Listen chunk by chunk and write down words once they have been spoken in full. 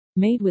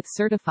Made with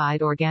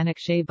certified organic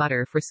shea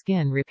butter for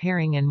skin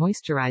repairing and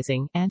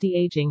moisturizing,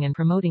 anti-aging and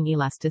promoting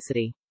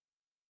elasticity.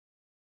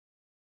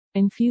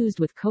 Infused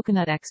with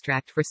coconut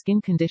extract for skin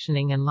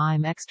conditioning and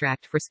lime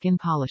extract for skin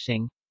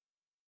polishing.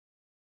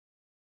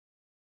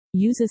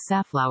 Uses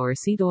safflower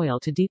seed oil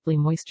to deeply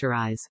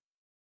moisturize.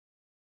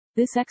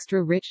 This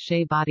extra-rich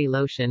shea body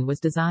lotion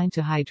was designed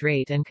to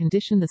hydrate and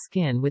condition the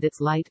skin with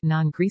its light,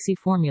 non-greasy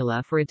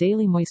formula for a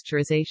daily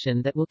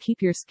moisturization that will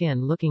keep your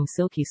skin looking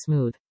silky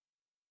smooth.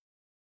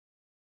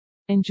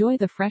 Enjoy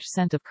the fresh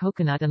scent of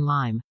coconut and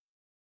lime.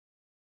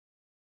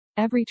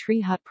 Every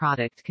Tree Hut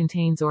product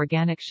contains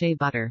organic shea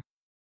butter.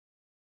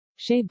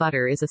 Shea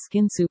butter is a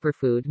skin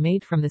superfood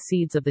made from the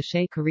seeds of the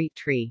shea Karite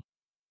tree.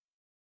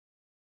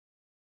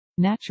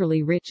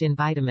 Naturally rich in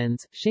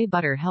vitamins, shea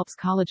butter helps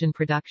collagen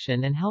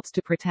production and helps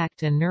to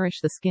protect and nourish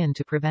the skin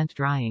to prevent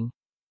drying.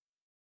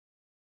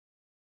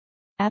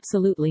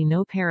 Absolutely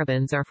no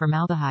parabens or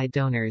formaldehyde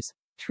donors.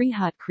 Tree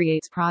Hut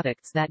creates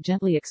products that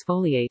gently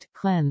exfoliate,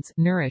 cleanse,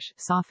 nourish,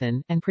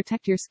 soften, and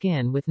protect your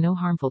skin with no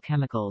harmful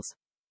chemicals.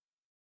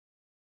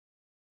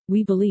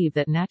 We believe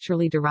that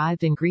naturally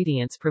derived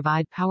ingredients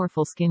provide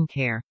powerful skin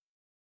care.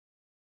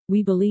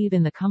 We believe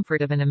in the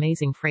comfort of an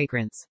amazing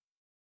fragrance.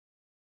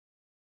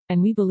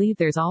 And we believe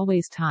there's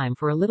always time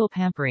for a little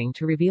pampering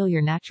to reveal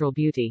your natural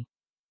beauty.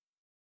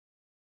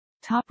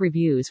 Top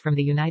reviews from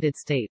the United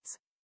States.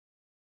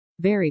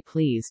 Very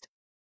pleased.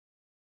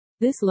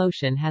 This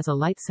lotion has a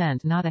light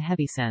scent, not a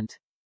heavy scent.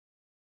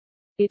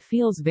 It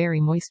feels very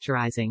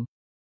moisturizing.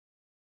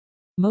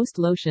 Most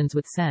lotions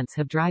with scents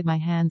have dried my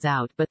hands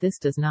out, but this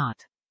does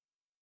not.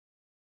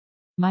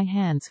 My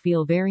hands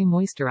feel very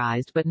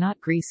moisturized but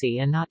not greasy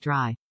and not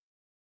dry.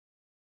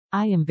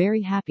 I am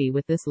very happy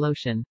with this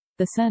lotion.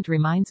 The scent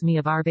reminds me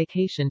of our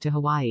vacation to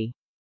Hawaii.